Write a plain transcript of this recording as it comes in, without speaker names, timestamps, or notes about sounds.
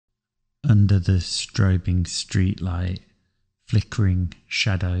Under the strobing streetlight, flickering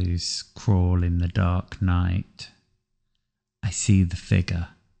shadows crawl in the dark night. I see the figure,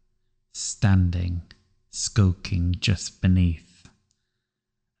 standing, skulking just beneath.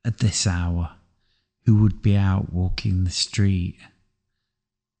 At this hour, who would be out walking the street?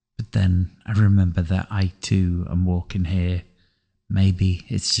 But then I remember that I too am walking here. Maybe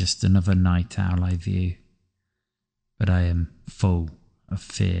it's just another night owl I view. But I am full of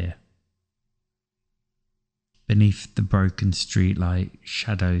fear. Beneath the broken streetlight,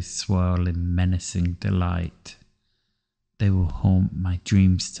 shadows swirl in menacing delight. They will haunt my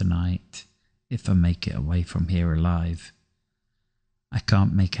dreams tonight, if I make it away from here alive. I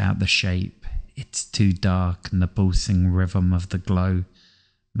can't make out the shape, it's too dark, and the pulsing rhythm of the glow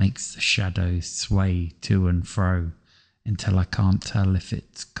makes the shadows sway to and fro, until I can't tell if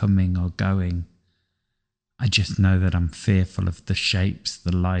it's coming or going. I just know that I'm fearful of the shapes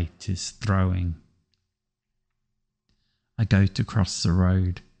the light is throwing. I go to cross the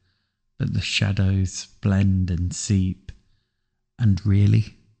road, but the shadows blend and seep. And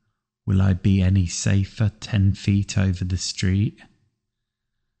really, will I be any safer 10 feet over the street?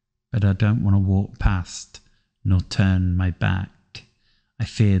 But I don't want to walk past, nor turn my back. I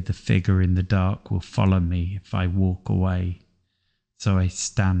fear the figure in the dark will follow me if I walk away. So I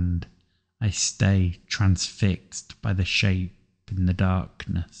stand, I stay transfixed by the shape in the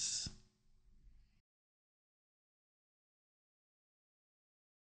darkness.